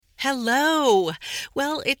Hello.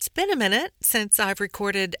 Well, it's been a minute since I've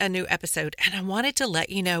recorded a new episode, and I wanted to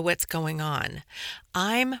let you know what's going on.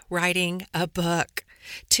 I'm writing a book,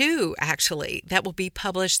 two actually, that will be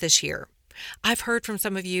published this year. I've heard from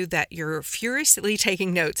some of you that you're furiously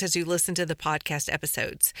taking notes as you listen to the podcast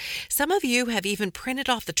episodes. Some of you have even printed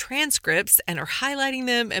off the transcripts and are highlighting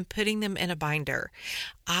them and putting them in a binder.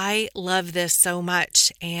 I love this so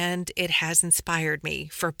much, and it has inspired me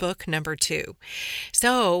for book number 2.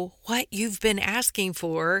 So what you've been asking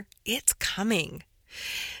for, it's coming.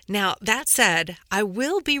 Now, that said, I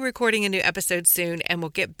will be recording a new episode soon and we'll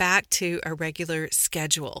get back to a regular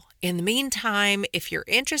schedule. In the meantime, if you're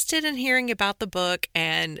interested in hearing about the book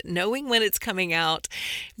and knowing when it's coming out,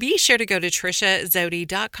 be sure to go to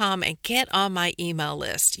trishazodi.com and get on my email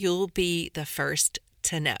list. You'll be the first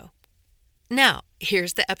to know. Now,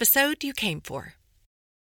 here's the episode you came for.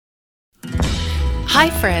 Hi,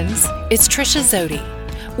 friends. It's Trisha Zodi.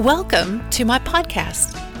 Welcome to my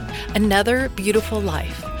podcast. Another Beautiful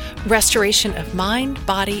Life, restoration of mind,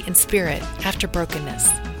 body, and spirit after brokenness.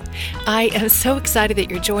 I am so excited that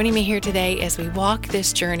you're joining me here today as we walk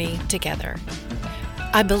this journey together.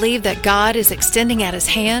 I believe that God is extending out His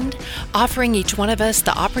hand, offering each one of us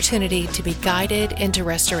the opportunity to be guided into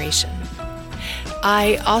restoration.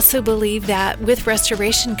 I also believe that with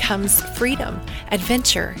restoration comes freedom,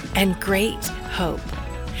 adventure, and great hope.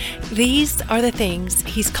 These are the things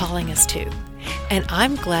He's calling us to. And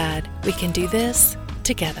I'm glad we can do this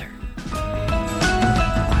together.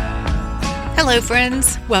 Hello,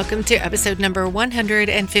 friends. Welcome to episode number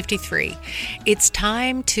 153. It's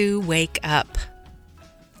time to wake up.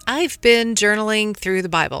 I've been journaling through the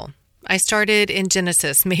Bible. I started in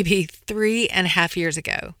Genesis maybe 3.5 years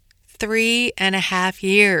ago. 3.5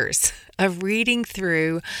 years of reading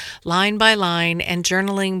through line by line and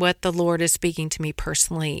journaling what the Lord is speaking to me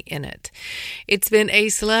personally in it. It's been a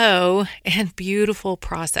slow and beautiful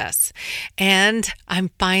process, and I'm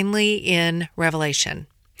finally in Revelation.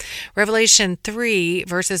 Revelation 3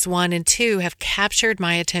 verses 1 and 2 have captured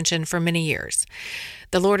my attention for many years.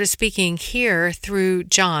 The Lord is speaking here through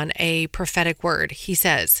John, a prophetic word. He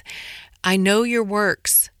says, "I know your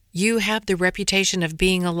works. You have the reputation of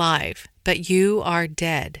being alive, but you are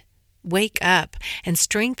dead. Wake up and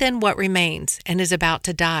strengthen what remains and is about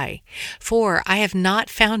to die, for I have not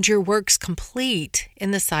found your works complete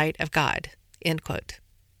in the sight of God." End quote.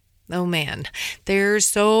 Oh man, there's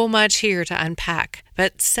so much here to unpack.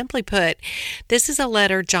 But simply put, this is a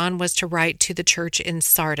letter John was to write to the church in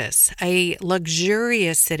Sardis, a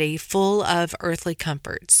luxurious city full of earthly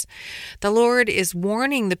comforts. The Lord is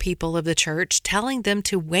warning the people of the church, telling them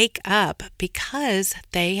to wake up because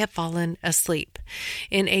they have fallen asleep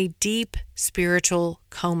in a deep spiritual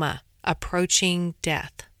coma, approaching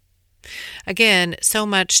death. Again, so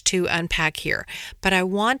much to unpack here, but I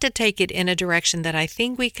want to take it in a direction that I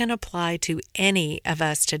think we can apply to any of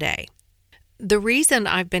us today. The reason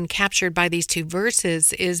I've been captured by these two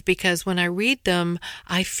verses is because when I read them,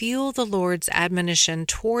 I feel the Lord's admonition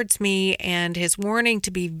towards me and His warning to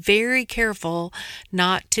be very careful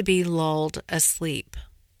not to be lulled asleep.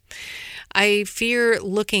 I fear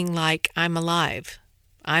looking like I'm alive.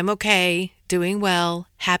 I'm okay, doing well,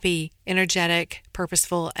 happy, energetic,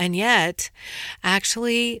 purposeful, and yet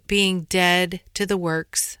actually being dead to the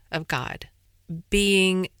works of God,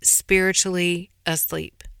 being spiritually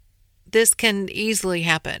asleep. This can easily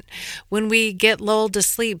happen when we get lulled to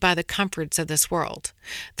sleep by the comforts of this world,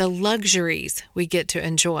 the luxuries we get to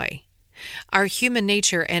enjoy. Our human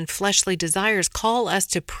nature and fleshly desires call us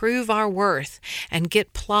to prove our worth and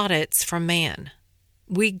get plaudits from man.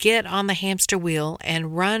 We get on the hamster wheel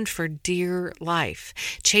and run for dear life,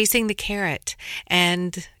 chasing the carrot,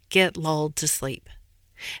 and get lulled to sleep.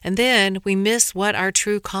 And then we miss what our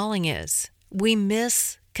true calling is. We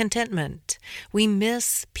miss contentment. We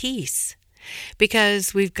miss peace.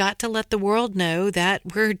 Because we've got to let the world know that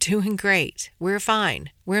we're doing great. We're fine.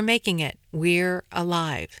 We're making it. We're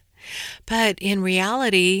alive. But in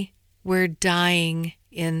reality, we're dying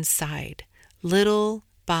inside, little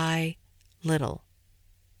by little.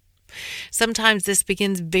 Sometimes this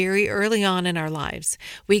begins very early on in our lives.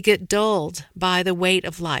 We get dulled by the weight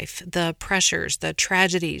of life, the pressures, the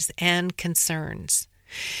tragedies, and concerns.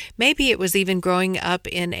 Maybe it was even growing up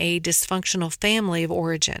in a dysfunctional family of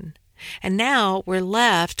origin. And now we're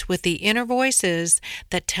left with the inner voices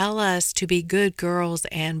that tell us to be good girls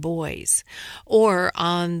and boys. Or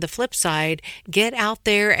on the flip side, get out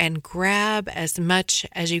there and grab as much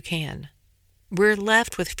as you can. We're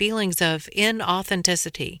left with feelings of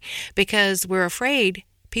inauthenticity because we're afraid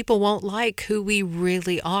people won't like who we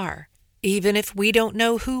really are, even if we don't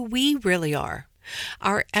know who we really are.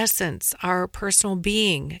 Our essence, our personal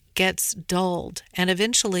being gets dulled and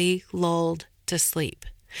eventually lulled to sleep.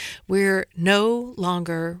 We're no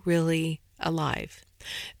longer really alive.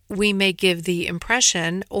 We may give the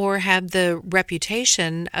impression or have the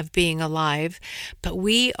reputation of being alive, but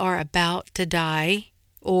we are about to die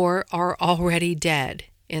or are already dead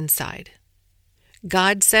inside.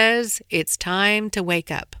 God says it's time to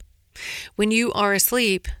wake up. When you are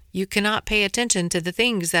asleep, you cannot pay attention to the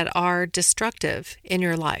things that are destructive in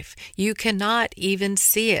your life. You cannot even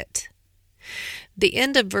see it. The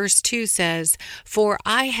end of verse 2 says, "For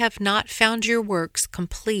I have not found your works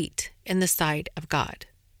complete in the sight of God."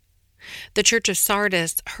 The church of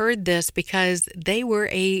Sardis heard this because they were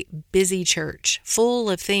a busy church, full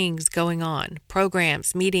of things going on,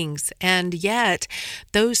 programs, meetings, and yet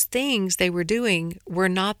those things they were doing were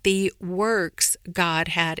not the works God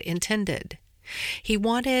had intended. He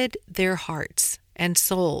wanted their hearts and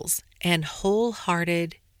souls and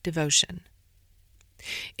wholehearted devotion.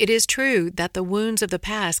 It is true that the wounds of the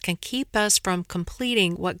past can keep us from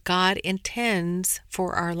completing what God intends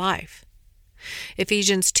for our life.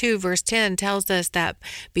 Ephesians 2 verse 10 tells us that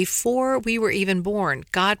before we were even born,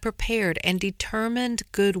 God prepared and determined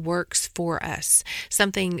good works for us,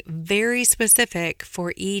 something very specific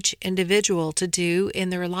for each individual to do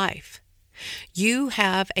in their life. You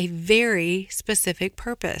have a very specific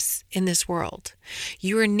purpose in this world.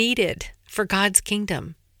 You are needed for God's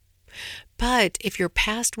kingdom. But if your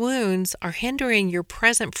past wounds are hindering your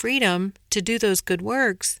present freedom to do those good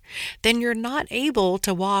works, then you're not able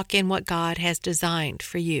to walk in what God has designed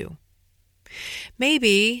for you.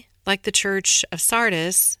 Maybe, like the church of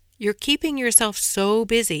Sardis, you're keeping yourself so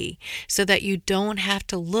busy so that you don't have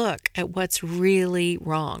to look at what's really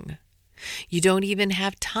wrong. You don't even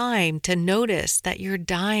have time to notice that you're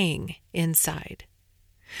dying inside.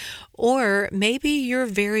 Or maybe you're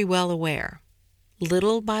very well aware,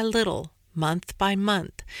 little by little, month by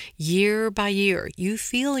month, year by year, you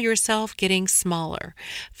feel yourself getting smaller,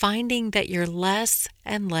 finding that you're less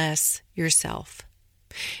and less yourself.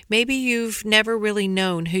 Maybe you've never really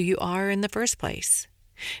known who you are in the first place.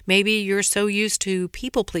 Maybe you're so used to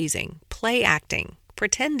people-pleasing, play acting,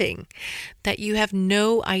 pretending, that you have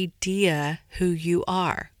no idea who you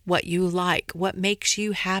are, what you like, what makes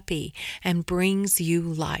you happy, and brings you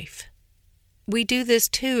life. We do this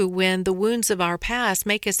too when the wounds of our past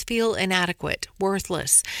make us feel inadequate,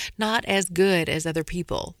 worthless, not as good as other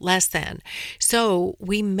people, less than. So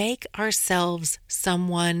we make ourselves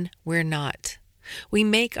someone we're not. We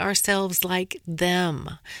make ourselves like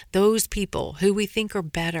them, those people who we think are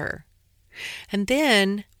better. And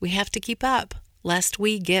then we have to keep up, lest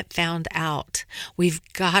we get found out. We've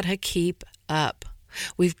got to keep up.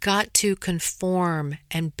 We've got to conform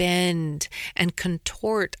and bend and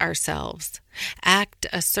contort ourselves, act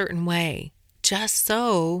a certain way, just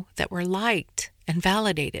so that we're liked and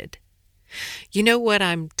validated. You know what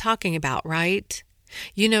I'm talking about, right?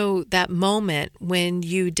 You know that moment when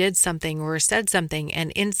you did something or said something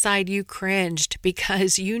and inside you cringed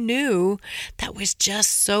because you knew that was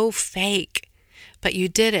just so fake, but you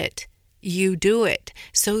did it. You do it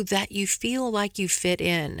so that you feel like you fit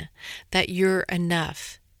in, that you're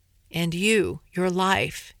enough, and your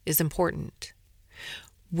life is important.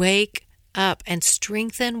 Wake up and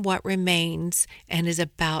strengthen what remains and is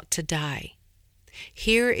about to die.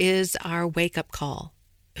 Here is our wake-up call.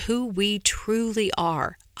 Who we truly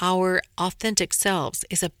are, our authentic selves,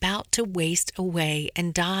 is about to waste away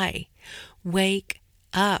and die. Wake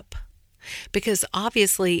up. Because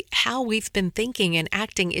obviously how we've been thinking and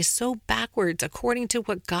acting is so backwards according to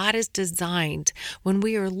what God has designed when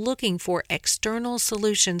we are looking for external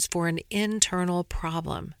solutions for an internal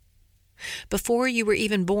problem. Before you were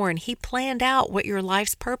even born, He planned out what your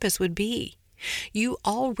life's purpose would be. You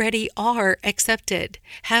already are accepted,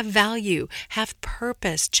 have value, have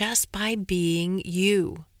purpose just by being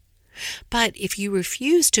you. But if you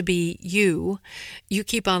refuse to be you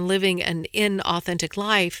keep on living an inauthentic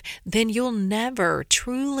life, then you'll never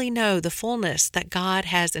truly know the fullness that God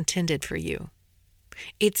has intended for you.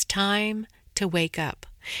 It's time to wake up.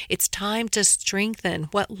 It's time to strengthen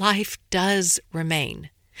what life does remain.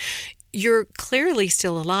 You're clearly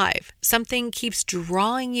still alive. Something keeps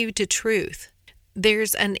drawing you to truth.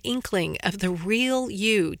 There's an inkling of the real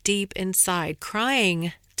you deep inside,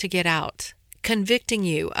 crying to get out, convicting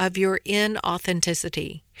you of your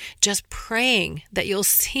inauthenticity, just praying that you'll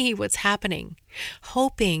see what's happening,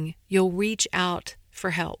 hoping you'll reach out for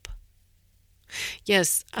help.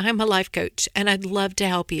 Yes, I'm a life coach and I'd love to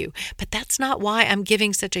help you, but that's not why I'm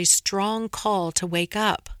giving such a strong call to wake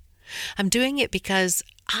up. I'm doing it because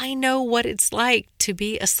I know what it's like to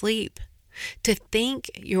be asleep. to think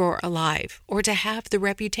you're alive, or to have the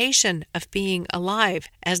reputation of being alive,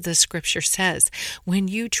 as the scripture says, when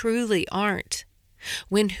you truly aren't.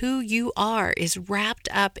 When who you are is wrapped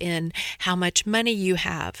up in how much money you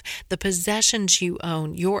have, the possessions you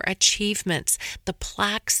own, your achievements, the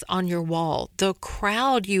plaques on your wall, the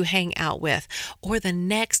crowd you hang out with, or the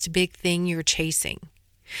next big thing you're chasing.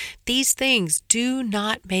 These things do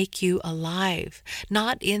not make you alive,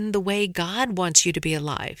 not in the way God wants you to be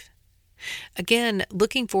alive. Again,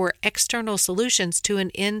 looking for external solutions to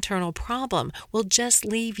an internal problem will just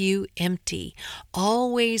leave you empty,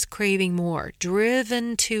 always craving more,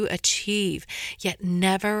 driven to achieve, yet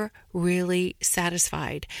never really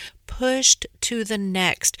satisfied, pushed to the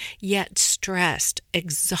next, yet stressed,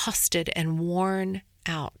 exhausted, and worn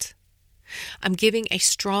out. I'm giving a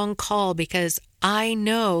strong call because I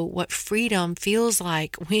know what freedom feels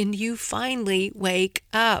like when you finally wake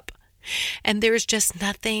up. And there's just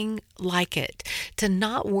nothing like it to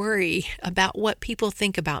not worry about what people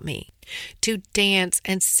think about me, to dance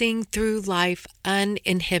and sing through life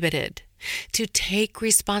uninhibited, to take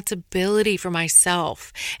responsibility for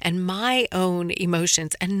myself and my own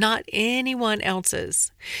emotions and not anyone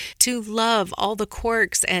else's, to love all the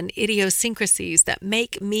quirks and idiosyncrasies that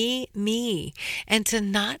make me me, and to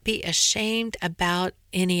not be ashamed about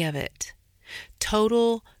any of it.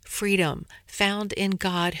 Total freedom found in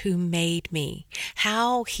God who made me,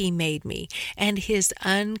 how He made me, and His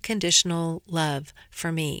unconditional love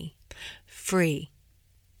for me. Free.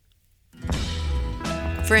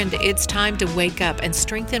 Friend, it's time to wake up and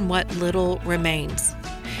strengthen what little remains.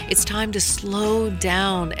 It's time to slow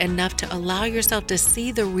down enough to allow yourself to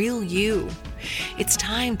see the real you. It's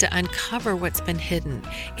time to uncover what's been hidden,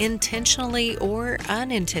 intentionally or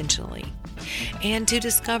unintentionally, and to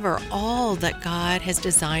discover all that God has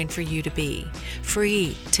designed for you to be,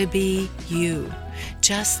 free to be you,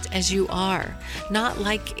 just as you are, not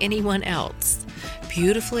like anyone else,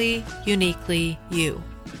 beautifully, uniquely you.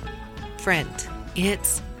 Friend,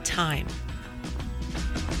 it's time.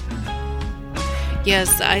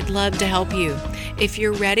 Yes, I'd love to help you. If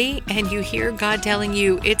you're ready and you hear God telling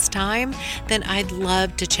you it's time, then I'd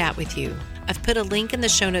love to chat with you. I've put a link in the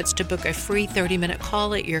show notes to book a free 30-minute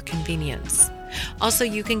call at your convenience. Also,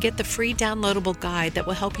 you can get the free downloadable guide that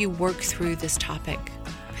will help you work through this topic.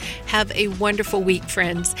 Have a wonderful week,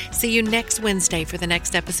 friends. See you next Wednesday for the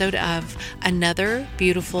next episode of Another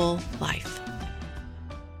Beautiful Life.